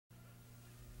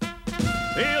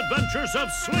The Adventures of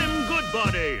Slim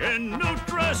Goodbody in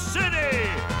Nutri City.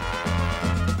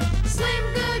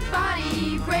 Slim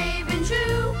Goodbody, brave and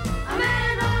true, a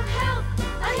man of health,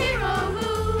 a hero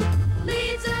who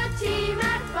leads a team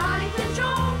at body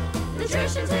control.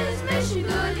 Nutrition's his mission,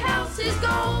 good health's his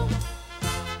goal.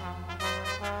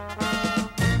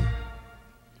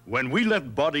 When we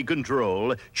left Body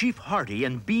Control, Chief Hardy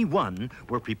and B1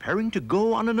 were preparing to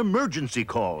go on an emergency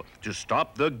call to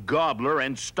stop the Gobbler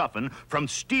and Stuffin from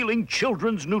stealing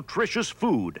children's nutritious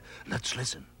food. Let's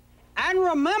listen. And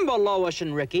remember, Lois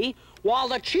and Ricky, while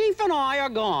the Chief and I are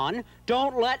gone,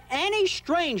 don't let any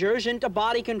strangers into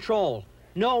Body Control,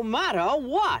 no matter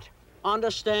what.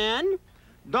 Understand?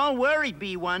 Don't worry,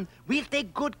 B1. We'll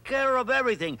take good care of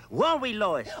everything, won't we,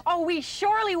 Lois? Oh, we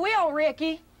surely will,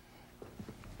 Ricky.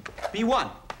 B1,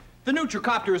 the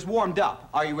Nutricopter is warmed up.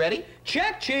 Are you ready?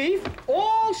 Check, Chief.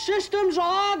 All systems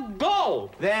are go.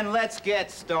 Then let's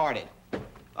get started.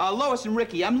 Lois and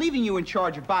Ricky, I'm leaving you in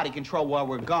charge of Body Control while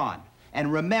we're gone.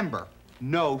 And remember,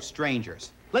 no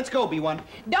strangers. Let's go, B1.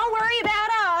 Don't worry about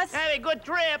us. Have a good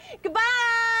trip. Goodbye.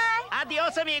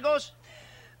 Adios, amigos.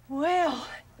 Well,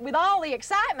 with all the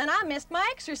excitement, I missed my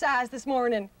exercise this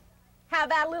morning. How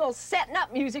about a little setting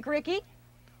up music, Ricky?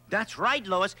 That's right,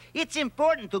 Lois. It's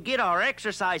important to get our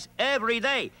exercise every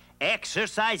day.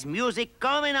 Exercise music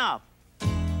coming up.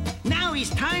 Now it's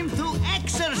time to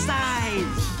exercise.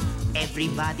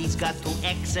 Everybody's got to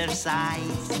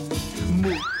exercise.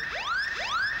 Move.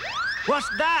 What's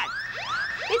that?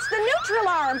 It's the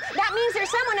Nutri-alarm. That means there's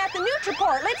someone at the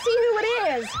Nutriport. Let's see who it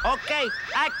is. Okay,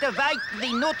 activate the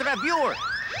NutriViewer.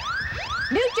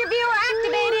 NutriViewer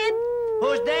activated.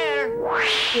 Who's there?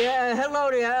 Yeah, hello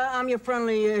there. I'm your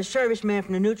friendly serviceman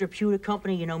from the Nutricomputer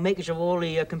company, you know, makers of all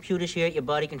the computers here at your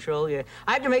Body Control. Yeah.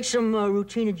 I have to make some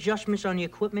routine adjustments on the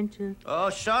equipment.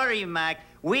 Oh, sorry, Mac.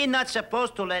 We're not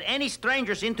supposed to let any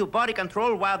strangers into Body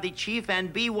Control while the Chief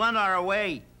and B1 are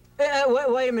away.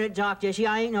 Wait a minute, Doctor. See,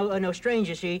 I ain't no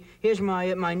stranger, see. Here's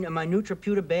my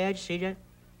Nutricomputer badge. See that?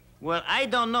 Well, I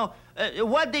don't know.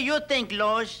 What do you think,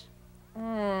 Lois?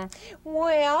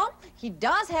 Well, he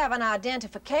does have an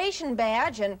identification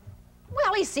badge, and,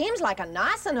 well, he seems like a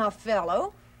nice enough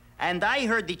fellow. And I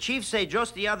heard the Chief say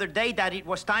just the other day that it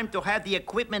was time to have the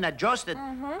equipment adjusted.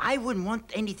 I wouldn't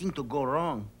want anything to go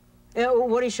wrong.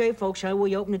 What do you say, folks? Will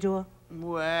you open the door?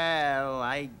 Well,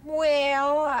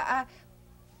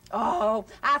 Oh,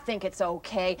 I think it's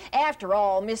okay. After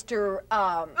all, Mr.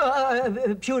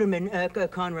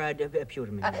 Puterman, Conrad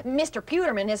Puterman. Mr.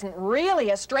 Puterman isn't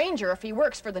really a stranger if he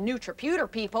works for the Nutriputer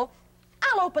people.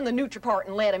 I'll open the Nutriport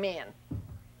and let him in.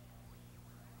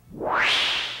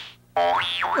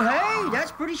 Hey,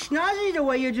 that's pretty snazzy the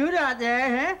way you do that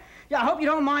there, huh? Yeah, I hope you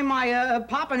don't mind my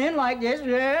popping in like this.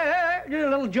 Yeah, did a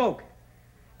little joke.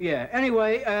 Yeah,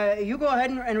 anyway, you go ahead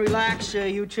and relax,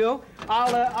 you two.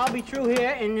 I'll be through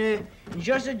here in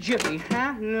just a jiffy,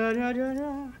 huh?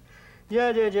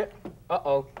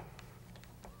 Uh-oh.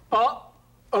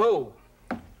 Uh-oh.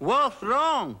 what's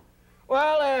wrong?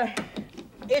 Well,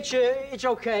 it's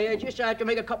okay. I just have to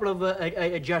make a couple of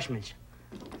adjustments.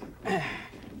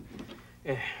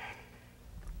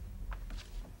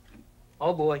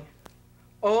 Oh, boy.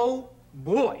 Oh,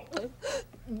 boy.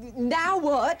 Now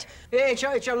what? It's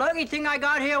a lucky thing I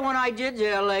got here when I did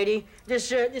there, lady.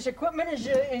 This equipment is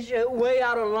way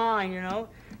out of line, you know.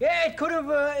 Yeah, it could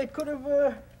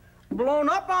have blown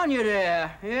up on you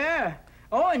there. Yeah.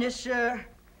 Oh, and this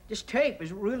tape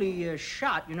is really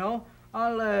shot, you know.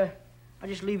 I'll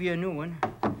just leave you a new one,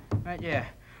 right there.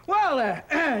 Well,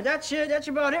 that's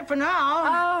about it for now.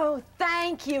 Oh,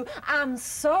 thank you. I'm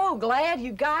so glad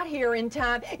you got here in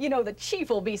time. You know, the Chief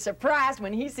will be surprised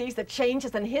when he sees the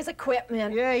changes in his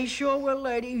equipment. Yeah, he sure will,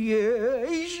 lady. Yeah,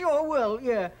 he sure will,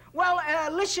 yeah. Well,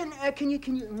 listen, can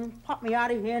you pop me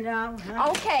out of here now? Huh?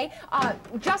 Okay,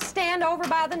 just stand over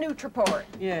by the Nutriport.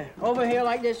 Yeah, over here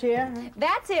like this here?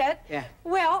 That's it. Yeah.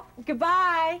 Well,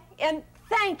 goodbye, and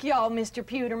thank y'all, Mr.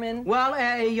 Puterman. Well,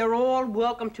 you're all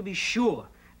welcome to be sure.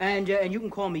 And you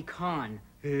can call me Con.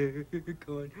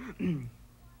 Con.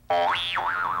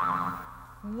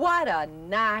 What a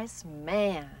nice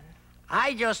man.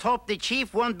 I just hope the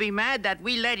Chief won't be mad that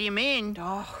we let him in.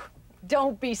 Oh,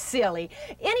 don't be silly.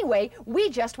 Anyway,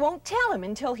 we just won't tell him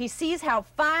until he sees how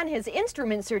fine his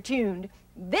instruments are tuned.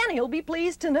 Then he'll be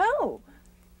pleased to know.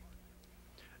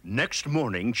 Next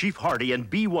morning, Chief Hardy and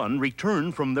B1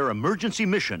 return from their emergency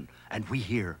mission, and we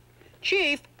hear...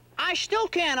 Chief, I still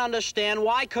can't understand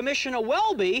why Commissioner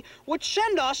Welby would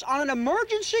send us on an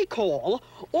emergency call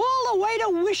all the way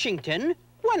to Washington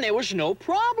when there was no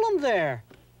problem there.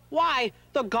 Why,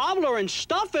 the Gobbler and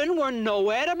Stuffin were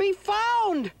nowhere to be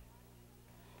found.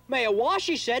 Mayor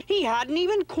Washi said he hadn't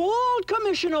even called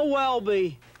Commissioner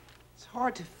Welby. It's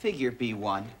hard to figure,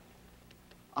 B1.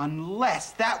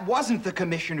 Unless that wasn't the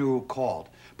commissioner who called,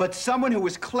 but someone who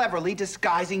was cleverly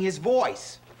disguising his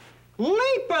voice.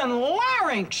 Leaping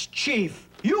larynx, Chief.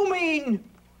 You mean...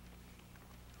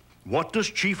 What does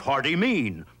Chief Hardy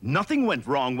mean? Nothing went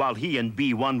wrong while he and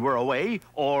B1 were away,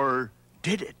 or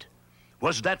did it?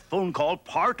 Was that phone call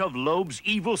part of Loeb's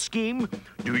evil scheme?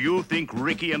 Do you think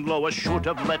Ricky and Lois should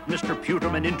have let Mr.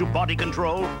 Pewterman into body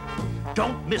control?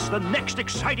 Don't miss the next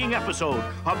exciting episode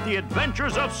of The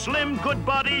Adventures of Slim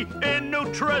Goodbody in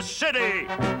Nutri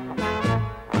City.